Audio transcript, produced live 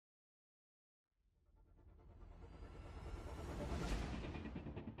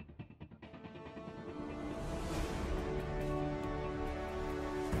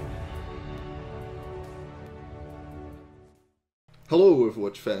Hello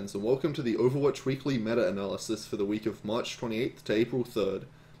Overwatch fans, and welcome to the Overwatch Weekly Meta Analysis for the week of March 28th to April 3rd.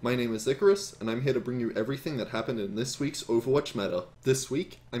 My name is Icarus, and I'm here to bring you everything that happened in this week's Overwatch meta. This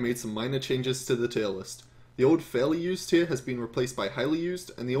week, I made some minor changes to the tier list. The old fairly used tier has been replaced by highly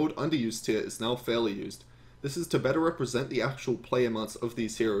used, and the old underused tier is now fairly used. This is to better represent the actual play amounts of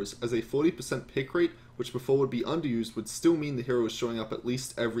these heroes, as a 40% pick rate, which before would be underused, would still mean the hero is showing up at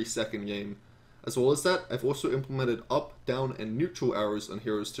least every second game. As well as that, I've also implemented up, down, and neutral arrows on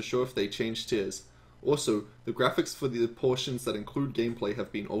heroes to show if they change tiers. Also, the graphics for the portions that include gameplay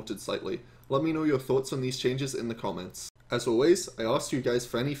have been altered slightly. Let me know your thoughts on these changes in the comments. As always, I ask you guys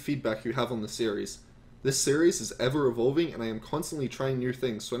for any feedback you have on the series. This series is ever evolving and I am constantly trying new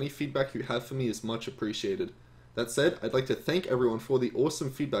things, so any feedback you have for me is much appreciated. That said, I'd like to thank everyone for the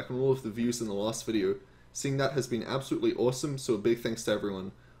awesome feedback on all of the views in the last video. Seeing that has been absolutely awesome, so a big thanks to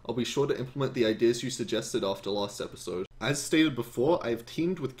everyone. I'll be sure to implement the ideas you suggested after last episode. As stated before, I have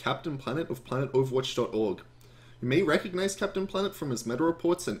teamed with Captain Planet of planetoverwatch.org. You may recognize Captain Planet from his meta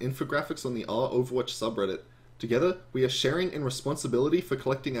reports and infographics on the r/Overwatch subreddit. Together, we are sharing in responsibility for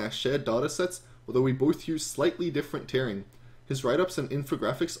collecting our shared datasets, although we both use slightly different tiering. His write-ups and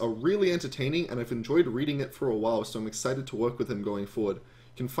infographics are really entertaining and I've enjoyed reading it for a while, so I'm excited to work with him going forward.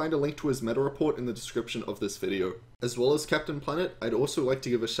 You can find a link to his meta report in the description of this video. As well as Captain Planet, I'd also like to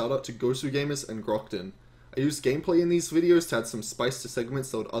give a shout out to GosuGamers and Grokton. I use gameplay in these videos to add some spice to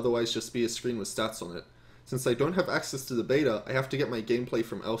segments that would otherwise just be a screen with stats on it. Since I don't have access to the beta, I have to get my gameplay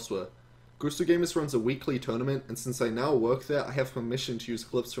from elsewhere. GosuGamers runs a weekly tournament, and since I now work there, I have permission to use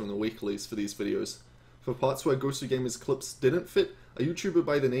clips from the weeklies for these videos. For parts where GosuGamers clips didn't fit, a YouTuber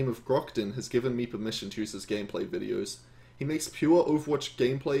by the name of Grokton has given me permission to use his gameplay videos. He makes pure Overwatch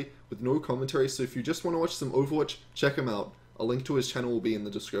gameplay with no commentary, so if you just want to watch some Overwatch, check him out. A link to his channel will be in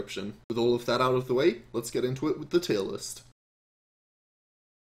the description. With all of that out of the way, let's get into it with the tier list.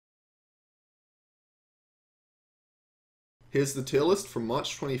 Here's the tier list from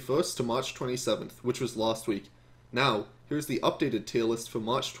March 21st to March 27th, which was last week. Now, here's the updated tier list for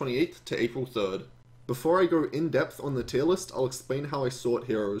March 28th to April 3rd. Before I go in depth on the tier list, I'll explain how I sort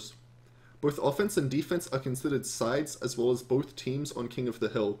heroes. Both offense and defense are considered sides as well as both teams on King of the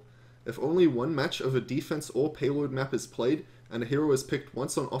Hill. If only one match of a defense or payload map is played and a hero is picked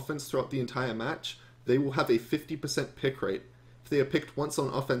once on offense throughout the entire match, they will have a 50% pick rate. If they are picked once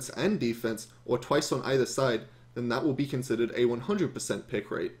on offense and defense, or twice on either side, then that will be considered a 100% pick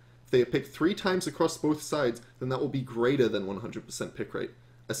rate. If they are picked 3 times across both sides, then that will be greater than 100% pick rate.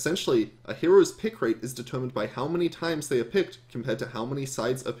 Essentially, a hero's pick rate is determined by how many times they are picked compared to how many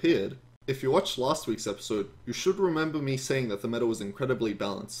sides appeared. If you watched last week's episode, you should remember me saying that the meta was incredibly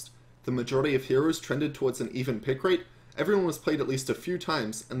balanced. The majority of heroes trended towards an even pick rate, everyone was played at least a few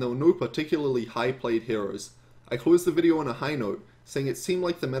times, and there were no particularly high played heroes. I closed the video on a high note, saying it seemed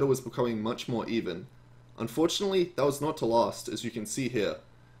like the meta was becoming much more even. Unfortunately, that was not to last, as you can see here.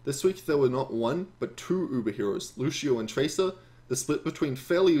 This week there were not one, but 2 Uber heroes, Lucio and Tracer. The split between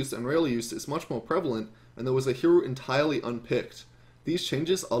fairly used and rarely used is much more prevalent, and there was a hero entirely unpicked. These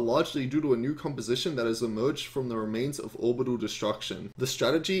changes are largely due to a new composition that has emerged from the remains of Orbital Destruction. The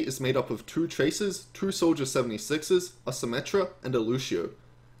strategy is made up of 2 Tracers, 2 Soldier 76s, a Symmetra, and a Lucio.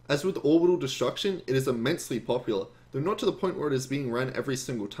 As with Orbital Destruction, it is immensely popular, though not to the point where it is being ran every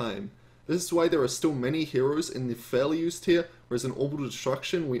single time. This is why there are still many heroes in the fairly used tier, whereas in Orbital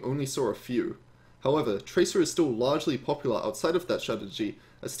Destruction we only saw a few. However, Tracer is still largely popular outside of that strategy,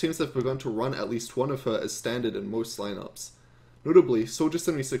 as teams have begun to run at least one of her as standard in most lineups. Notably, Soldier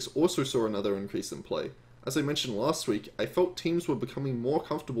 76 also saw another increase in play. As I mentioned last week, I felt teams were becoming more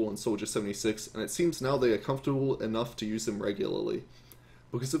comfortable in Soldier 76, and it seems now they are comfortable enough to use him regularly.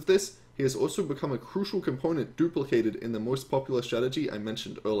 Because of this, he has also become a crucial component duplicated in the most popular strategy I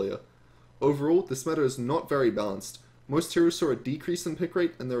mentioned earlier. Overall, this meta is not very balanced. Most heroes saw a decrease in pick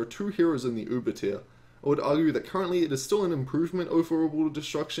rate, and there are 2 heroes in the Uber tier. I would argue that currently it is still an improvement over Orbital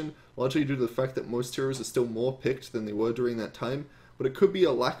Destruction, largely due to the fact that most heroes are still more picked than they were during that time, but it could be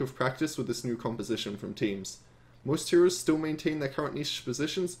a lack of practice with this new composition from teams. Most heroes still maintain their current niche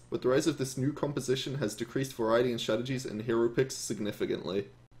positions, but the rise of this new composition has decreased variety in strategies and hero picks significantly.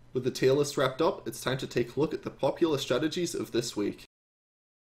 With the tier list wrapped up, it's time to take a look at the popular strategies of this week.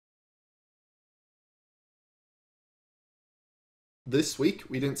 This week,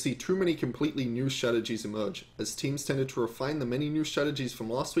 we didn't see too many completely new strategies emerge, as teams tended to refine the many new strategies from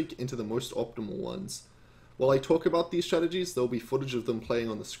last week into the most optimal ones. While I talk about these strategies, there will be footage of them playing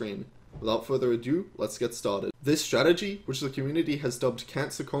on the screen. Without further ado, let's get started. This strategy, which the community has dubbed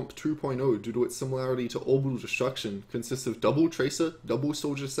Cancer Comp 2.0 due to its similarity to Orbital Destruction, consists of double Tracer, double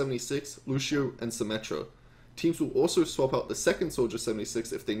Soldier 76, Lucio, and Symmetra. Teams will also swap out the second Soldier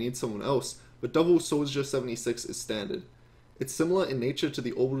 76 if they need someone else, but double Soldier 76 is standard. It's similar in nature to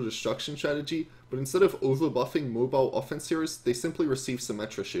the orbital destruction strategy, but instead of overbuffing mobile offense heroes, they simply receive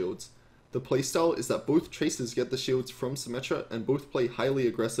Symmetra shields. The playstyle is that both Tracers get the shields from Symmetra and both play highly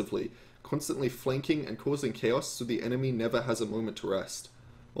aggressively, constantly flanking and causing chaos so the enemy never has a moment to rest.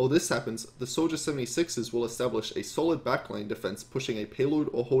 While this happens, the Soldier 76s will establish a solid backline defense pushing a payload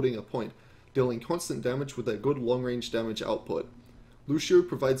or holding a point, dealing constant damage with their good long-range damage output. Lucio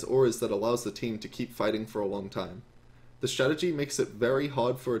provides auras that allows the team to keep fighting for a long time. The strategy makes it very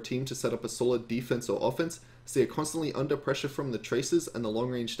hard for a team to set up a solid defense or offense, as they are constantly under pressure from the Tracers and the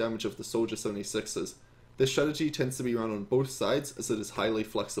long-range damage of the Soldier 76s. This strategy tends to be run on both sides as it is highly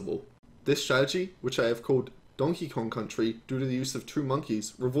flexible. This strategy, which I have called Donkey Kong Country due to the use of two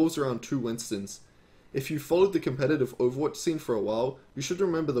monkeys, revolves around two Winstons. If you followed the competitive Overwatch scene for a while, you should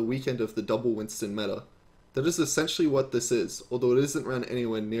remember the weekend of the double Winston meta. That is essentially what this is, although it isn't ran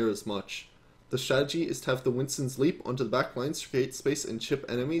anywhere near as much. The strategy is to have the Winstons leap onto the backlines to create space and chip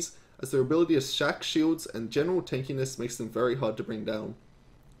enemies, as their ability to stack shields and general tankiness makes them very hard to bring down.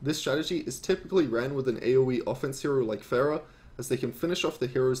 This strategy is typically ran with an AoE offense hero like Pharah, as they can finish off the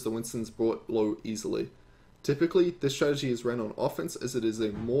heroes the Winstons brought low easily. Typically, this strategy is ran on offense as it is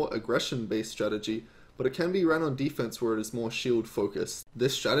a more aggression-based strategy, but it can be ran on defense where it is more shield-focused.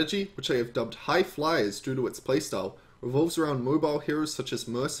 This strategy, which I have dubbed High Flyers due to its playstyle, revolves around mobile heroes such as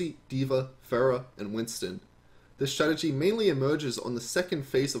Mercy, d.va, Pharah, and Winston. This strategy mainly emerges on the second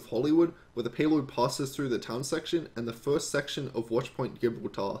phase of Hollywood, where the payload passes through the town section and the first section of Watchpoint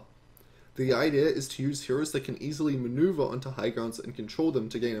Gibraltar. The idea is to use heroes that can easily maneuver onto high grounds and control them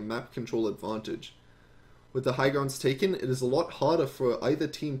to gain a map control advantage. With the high grounds taken, it is a lot harder for either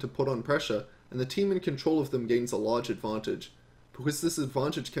team to put on pressure, and the team in control of them gains a large advantage. Because this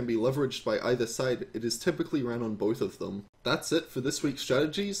advantage can be leveraged by either side, it is typically ran on both of them. That's it for this week's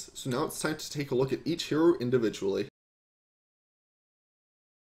strategies, so now it's time to take a look at each hero individually.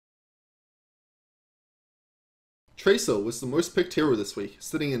 Tracer was the most picked hero this week,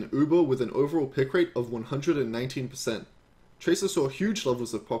 sitting in Uber with an overall pick rate of 119%. Tracer saw huge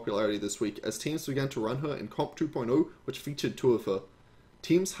levels of popularity this week as teams began to run her in Comp 2.0, which featured two of her.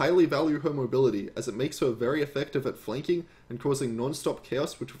 Teams highly value her mobility as it makes her very effective at flanking and causing non-stop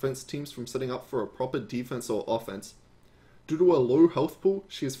chaos which prevents teams from setting up for a proper defense or offense. Due to a low health pool,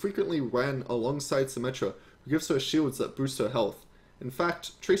 she is frequently ran alongside Symmetra, who gives her shields that boost her health. In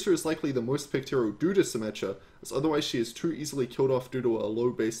fact, Tracer is likely the most picked hero due to Symmetra, as otherwise she is too easily killed off due to a low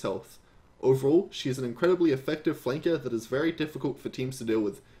base health. Overall, she is an incredibly effective flanker that is very difficult for teams to deal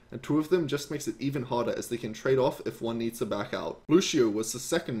with, and two of them just makes it even harder as they can trade off if one needs to back out. Lucio was the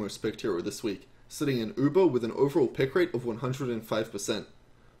second most picked hero this week, sitting in Uber with an overall pick rate of 105%.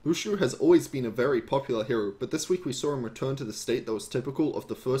 Lucio has always been a very popular hero, but this week we saw him return to the state that was typical of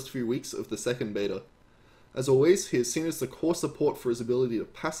the first few weeks of the second beta. As always, he is seen as the core support for his ability to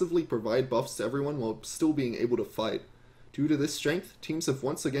passively provide buffs to everyone while still being able to fight. Due to this strength, teams have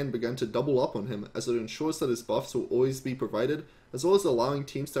once again begun to double up on him as it ensures that his buffs will always be provided, as well as allowing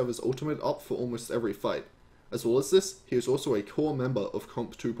teams to have his ultimate up for almost every fight. As well as this, he is also a core member of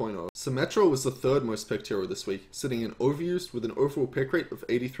Comp 2.0. Symmetra was the third most picked hero this week, sitting in Overused with an overall pick rate of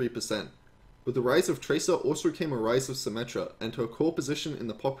 83%. With the rise of Tracer also came a rise of Symmetra, and her core position in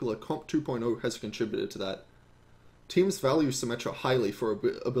the popular Comp 2.0 has contributed to that. Teams value Symmetra highly for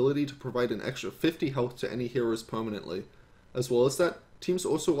her ability to provide an extra 50 health to any heroes permanently. As well as that, teams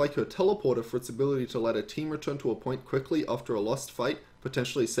also like her teleporter for its ability to let a team return to a point quickly after a lost fight,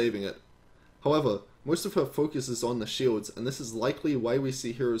 potentially saving it. However, most of her focus is on the shields, and this is likely why we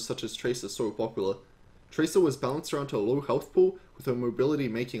see heroes such as Tracer so popular. Tracer was balanced around her low health pool, with her mobility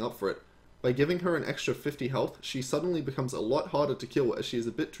making up for it. By giving her an extra 50 health, she suddenly becomes a lot harder to kill as she is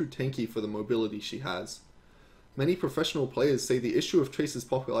a bit too tanky for the mobility she has. Many professional players say the issue of Tracer's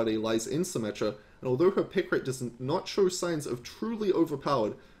popularity lies in Symmetra, and although her pick rate does not show signs of truly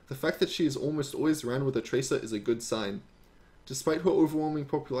overpowered, the fact that she is almost always ran with a Tracer is a good sign. Despite her overwhelming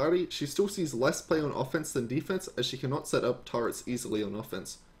popularity, she still sees less play on offense than defense as she cannot set up turrets easily on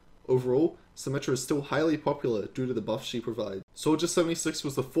offense. Overall, Symmetra is still highly popular due to the buffs she provides. Soldier 76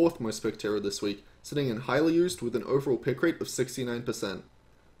 was the fourth most picked hero this week, sitting in highly used with an overall pick rate of 69%.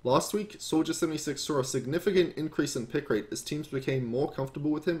 Last week, Soldier 76 saw a significant increase in pick rate as teams became more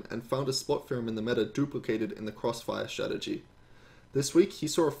comfortable with him and found a spot for him in the meta duplicated in the crossfire strategy. This week, he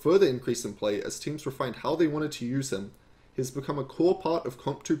saw a further increase in play as teams refined how they wanted to use him. He has become a core part of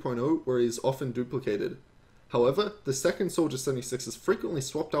Comp 2.0 where he is often duplicated. However, the second Soldier 76 is frequently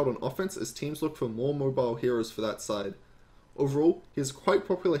swapped out on offense as teams look for more mobile heroes for that side. Overall, he is a quite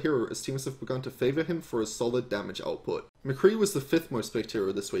popular hero as teams have begun to favour him for his solid damage output. McCree was the 5th most picked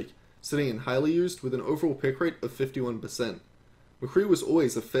hero this week, sitting in highly used with an overall pick rate of 51%. McCree was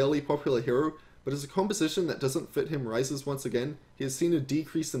always a fairly popular hero, but as a composition that doesn't fit him rises once again, he has seen a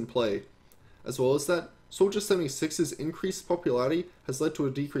decrease in play. As well as that, Soldier 76's increased popularity has led to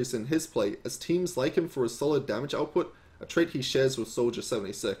a decrease in his play as teams like him for his solid damage output, a trait he shares with Soldier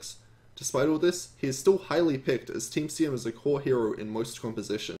 76. Despite all this, he is still highly picked as teams see him as a core hero in most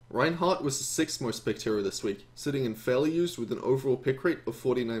composition. Reinhardt was the 6th most picked hero this week, sitting in fairly used with an overall pick rate of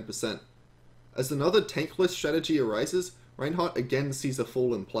 49%. As another tankless strategy arises, Reinhardt again sees a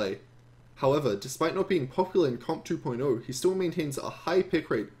fall in play. However, despite not being popular in Comp 2.0, he still maintains a high pick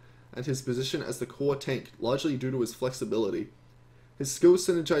rate and his position as the core tank, largely due to his flexibility. His skills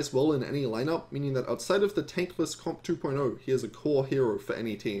synergize well in any lineup, meaning that outside of the tankless Comp 2.0, he is a core hero for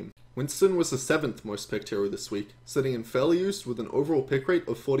any team. Winston was the 7th most picked hero this week, sitting in fairly used with an overall pick rate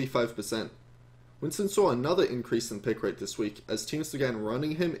of 45%. Winston saw another increase in pick rate this week as teams began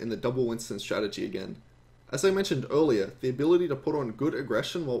running him in the double Winston strategy again. As I mentioned earlier, the ability to put on good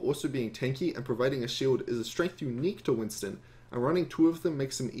aggression while also being tanky and providing a shield is a strength unique to Winston, and running 2 of them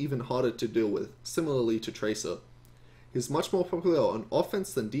makes him even harder to deal with, similarly to Tracer. He is much more popular on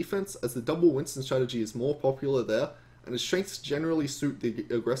offense than defense as the double Winston strategy is more popular there, and his strengths generally suit the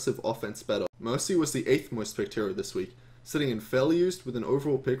aggressive offense better. Mercy was the 8th most picked hero this week, sitting in fairly used with an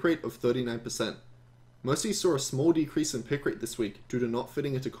overall pick rate of 39%. Mercy saw a small decrease in pick rate this week due to not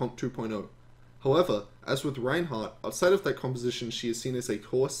fitting into Comp 2.0. However, as with Reinhardt, outside of that composition she is seen as a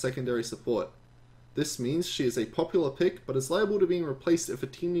core secondary support. This means she is a popular pick but is liable to being replaced if a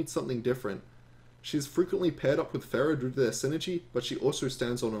team needs something different. She is frequently paired up with Pharah due to their synergy, but she also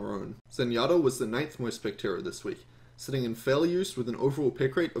stands on her own. Zenyatta was the 9th most picked hero this week, sitting in fairly used with an overall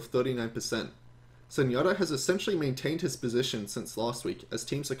pick rate of 39%. Zenyatta has essentially maintained his position since last week, as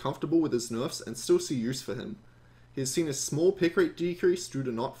teams are comfortable with his nerfs and still see use for him. He has seen a small pick rate decrease due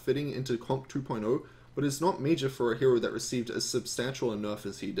to not fitting into Comp 2.0, but is not major for a hero that received as substantial a nerf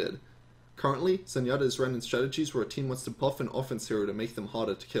as he did. Currently, Zenyatta is run in strategies where a team wants to buff an offense hero to make them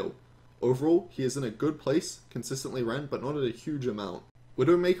harder to kill. Overall, he is in a good place, consistently ran, but not at a huge amount.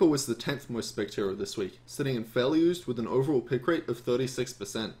 Widowmaker was the 10th most picked hero this week, sitting in fairly used with an overall pick rate of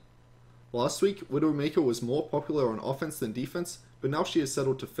 36%. Last week, Widowmaker was more popular on offense than defense, but now she has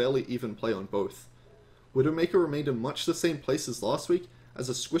settled to fairly even play on both. Widowmaker remained in much the same place as last week, as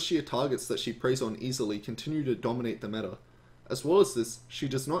the squishier targets that she preys on easily continue to dominate the meta. As well as this, she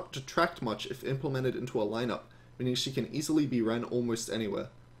does not detract much if implemented into a lineup, meaning she can easily be ran almost anywhere.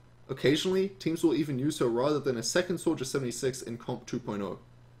 Occasionally, teams will even use her rather than a second Soldier 76 in Comp 2.0.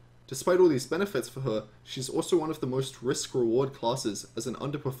 Despite all these benefits for her, she's also one of the most risk-reward classes, as an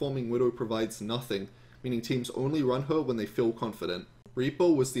underperforming Widow provides nothing, meaning teams only run her when they feel confident. Reaper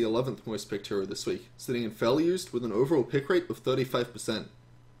was the 11th most picked hero this week, sitting in fairly used with an overall pick rate of 35%.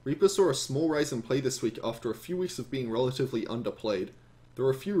 Reaper saw a small rise in play this week after a few weeks of being relatively underplayed. There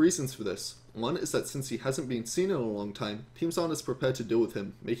are a few reasons for this. One is that since he hasn't been seen in a long time, teams aren't as prepared to deal with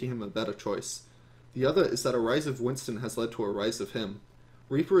him, making him a better choice. The other is that a rise of Winston has led to a rise of him.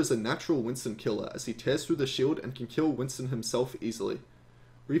 Reaper is a natural Winston killer as he tears through the shield and can kill Winston himself easily.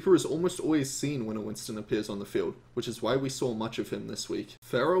 Reaper is almost always seen when a Winston appears on the field, which is why we saw much of him this week.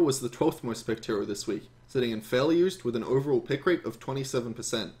 Pharah was the 12th most picked hero this week, sitting in fairly used with an overall pick rate of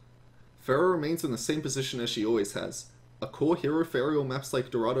 27%. Pharah remains in the same position as she always has. A core hero for aerial maps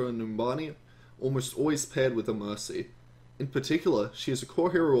like Dorado and Numbani, almost always paired with a Mercy. In particular, she is a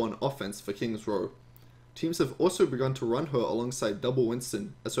core hero on offense for King's Row. Teams have also begun to run her alongside Double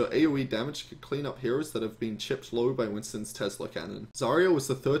Winston, as her AoE damage can clean up heroes that have been chipped low by Winston's Tesla cannon. Zarya was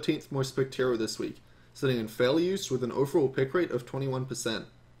the 13th most picked hero this week, sitting in fairly used with an overall pick rate of 21%.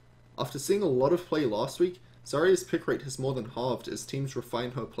 After seeing a lot of play last week, Zarya's pick rate has more than halved as teams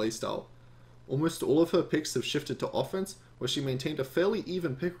refine her playstyle. Almost all of her picks have shifted to offense, where she maintained a fairly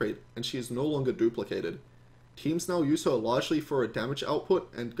even pick rate, and she is no longer duplicated. Teams now use her largely for her damage output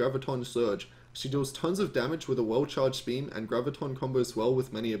and Graviton Surge. She deals tons of damage with a well-charged beam and Graviton combos well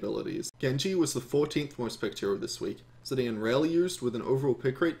with many abilities. Genji was the 14th most picked hero this week, sitting in rarely used with an overall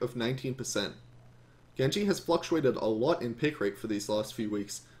pick rate of 19%. Genji has fluctuated a lot in pick rate for these last few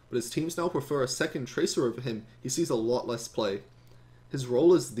weeks, but as teams now prefer a second Tracer over him, he sees a lot less play. His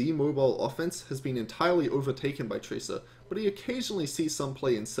role as the mobile offense has been entirely overtaken by Tracer, but he occasionally sees some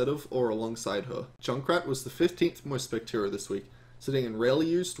play instead of or alongside her. Junkrat was the 15th most picked hero this week, sitting in rarely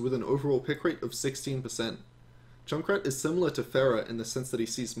used with an overall pick rate of 16%. Junkrat is similar to Pharah in the sense that he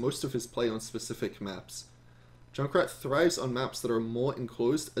sees most of his play on specific maps. Junkrat thrives on maps that are more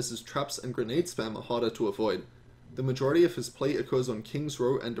enclosed as his traps and grenade spam are harder to avoid. The majority of his play occurs on King's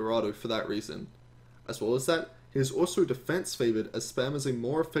Row and Dorado for that reason. As well as that, he is also defense favored as Spam is a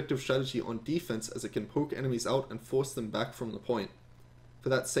more effective strategy on defense as it can poke enemies out and force them back from the point. For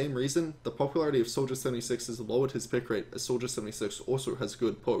that same reason, the popularity of Soldier 76 has lowered his pick rate as Soldier 76 also has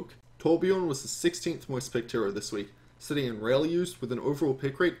good poke. Torbjorn was the 16th most picked hero this week, sitting in rarely used with an overall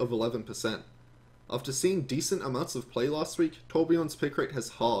pick rate of 11%. After seeing decent amounts of play last week, Torbjorn's pick rate has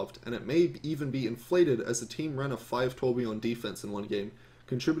halved, and it may even be inflated as the team ran a 5 Torbjorn defense in one game,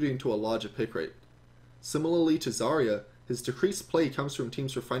 contributing to a larger pick rate. Similarly to Zarya, his decreased play comes from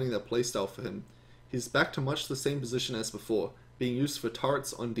teams refining their playstyle for him. He is back to much the same position as before, being used for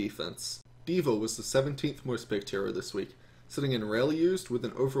turrets on defense. d.va was the 17th most picked hero this week, sitting in rarely used with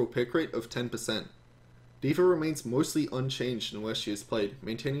an overall pick rate of 10%. d.va remains mostly unchanged in where she has played,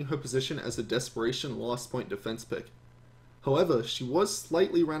 maintaining her position as a desperation last point defense pick. However, she was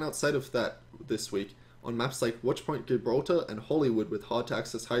slightly ran outside of that this week on maps like Watchpoint Gibraltar and Hollywood with hard to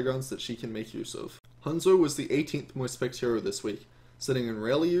access high grounds that she can make use of. Hanzo was the 18th most picked hero this week, sitting in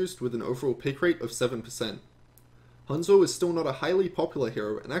rarely used with an overall pick rate of 7%. Hanzo is still not a highly popular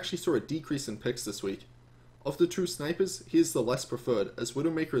hero and actually saw a decrease in picks this week. Of the two snipers, he is the less preferred, as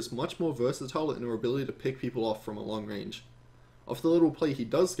Widowmaker is much more versatile in her ability to pick people off from a long range. Of the little play he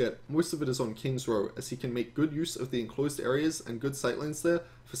does get, most of it is on King's Row, as he can make good use of the enclosed areas and good sightlines there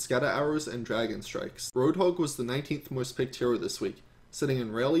for scatter arrows and dragon strikes. Roadhog was the 19th most picked hero this week, sitting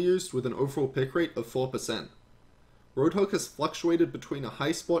in rarely used with an overall pick rate of 4%. Roadhog has fluctuated between a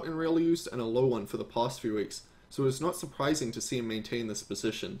high spot in rarely used and a low one for the past few weeks, so it is not surprising to see him maintain this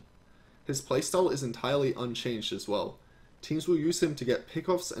position. His playstyle is entirely unchanged as well. Teams will use him to get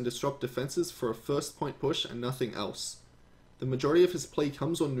pickoffs and disrupt defenses for a first point push and nothing else. The majority of his play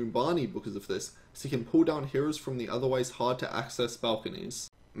comes on Numbani because of this, as he can pull down heroes from the otherwise hard to access balconies.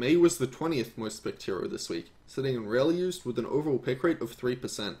 Mei was the 20th most picked hero this week, sitting in rarely used with an overall pick rate of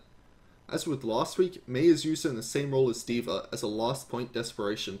 3%. As with last week, Mei is used in the same role as d.va as a last point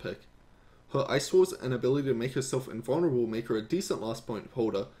desperation pick. Her Ice Walls and ability to make herself invulnerable make her a decent last point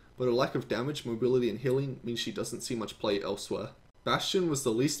holder, but her lack of damage, mobility and healing means she doesn't see much play elsewhere. Bastion was the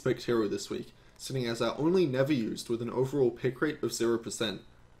least picked hero this week, sitting as our only never used with an overall pick rate of 0%.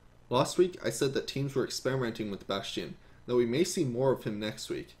 Last week I said that teams were experimenting with Bastion, though we may see more of him next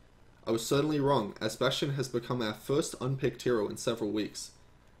week. I was certainly wrong, as Bastion has become our first unpicked hero in several weeks.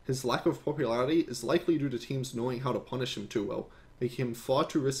 His lack of popularity is likely due to teams knowing how to punish him too well, making him far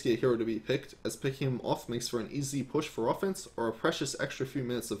too risky a hero to be picked, as picking him off makes for an easy push for offense or a precious extra few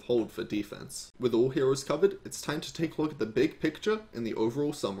minutes of hold for defense. With all heroes covered, it's time to take a look at the big picture and the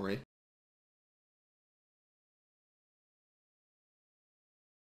overall summary.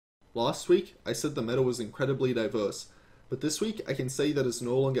 Last week, I said the meta was incredibly diverse, but this week I can say that is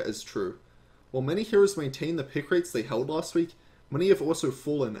no longer as true. While many heroes maintain the pick rates they held last week, many have also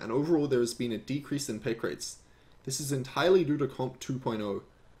fallen and overall there has been a decrease in pick rates. This is entirely due to Comp 2.0.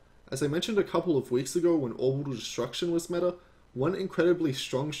 As I mentioned a couple of weeks ago when Orbital Destruction was meta, one incredibly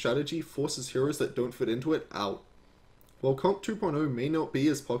strong strategy forces heroes that don't fit into it out. While Comp 2.0 may not be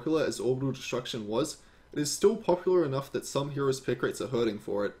as popular as Orbital Destruction was, it is still popular enough that some heroes' pick rates are hurting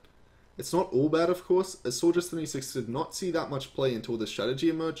for it. It's not all bad of course, as Soldier 76 did not see that much play until the strategy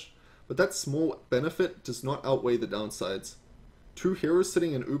emerged, but that small benefit does not outweigh the downsides. Two heroes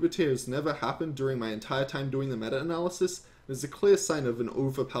sitting in Uber tier has never happened during my entire time doing the meta-analysis, and is a clear sign of an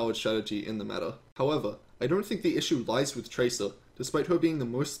overpowered strategy in the meta. However, I don't think the issue lies with Tracer, despite her being the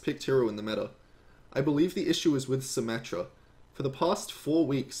most picked hero in the meta. I believe the issue is with Symmetra. For the past 4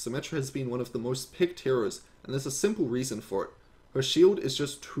 weeks, Symmetra has been one of the most picked heroes, and there's a simple reason for it. Her shield is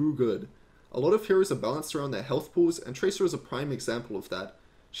just too good. A lot of heroes are balanced around their health pools, and Tracer is a prime example of that.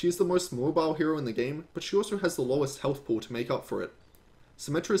 She is the most mobile hero in the game, but she also has the lowest health pool to make up for it.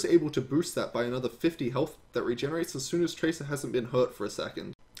 Symmetra is able to boost that by another 50 health that regenerates as soon as Tracer hasn't been hurt for a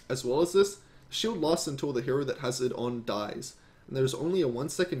second. As well as this, the shield lasts until the hero that has it on dies, and there is only a 1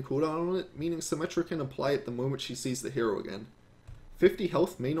 second cooldown on it, meaning Symmetra can apply it the moment she sees the hero again. 50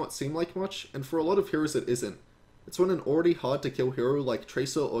 health may not seem like much, and for a lot of heroes it isn't. It's when an already hard to kill hero like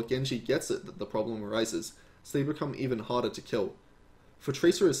Tracer or Genji gets it that the problem arises, so they become even harder to kill. For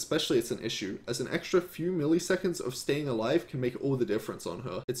Tracer especially it's an issue, as an extra few milliseconds of staying alive can make all the difference on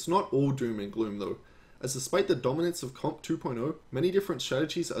her. It's not all doom and gloom though, as despite the dominance of Comp 2.0, many different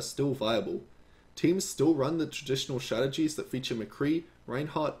strategies are still viable. Teams still run the traditional strategies that feature McCree,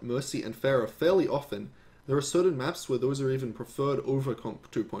 Reinhardt, Mercy and Pharah fairly often. There are certain maps where those are even preferred over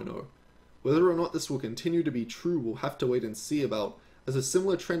Comp 2.0. Whether or not this will continue to be true we'll have to wait and see about, as a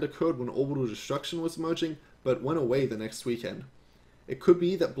similar trend occurred when Orbital Destruction was emerging, but went away the next weekend. It could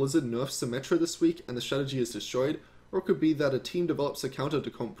be that Blizzard nerfs Symmetra this week and the strategy is destroyed, or it could be that a team develops a counter to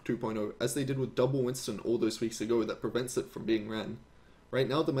Comp 2.0 as they did with Double Winston all those weeks ago that prevents it from being ran. Right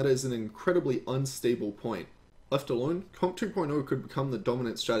now the meta is in an incredibly unstable point. Left alone, Comp 2.0 could become the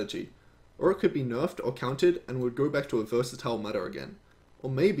dominant strategy, or it could be nerfed or countered and would go back to a versatile meta again. Or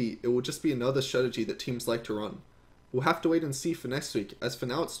maybe it will just be another strategy that teams like to run. We'll have to wait and see for next week, as for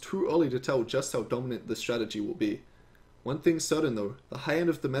now it's too early to tell just how dominant this strategy will be. One thing's certain though, the high end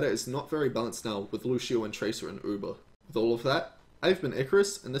of the meta is not very balanced now with Lucio and Tracer and Uber. With all of that, I've been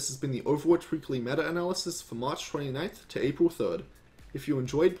Icarus, and this has been the Overwatch Weekly Meta Analysis for March 29th to April 3rd. If you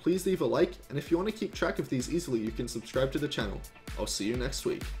enjoyed, please leave a like, and if you want to keep track of these easily, you can subscribe to the channel. I'll see you next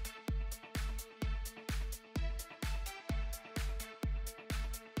week.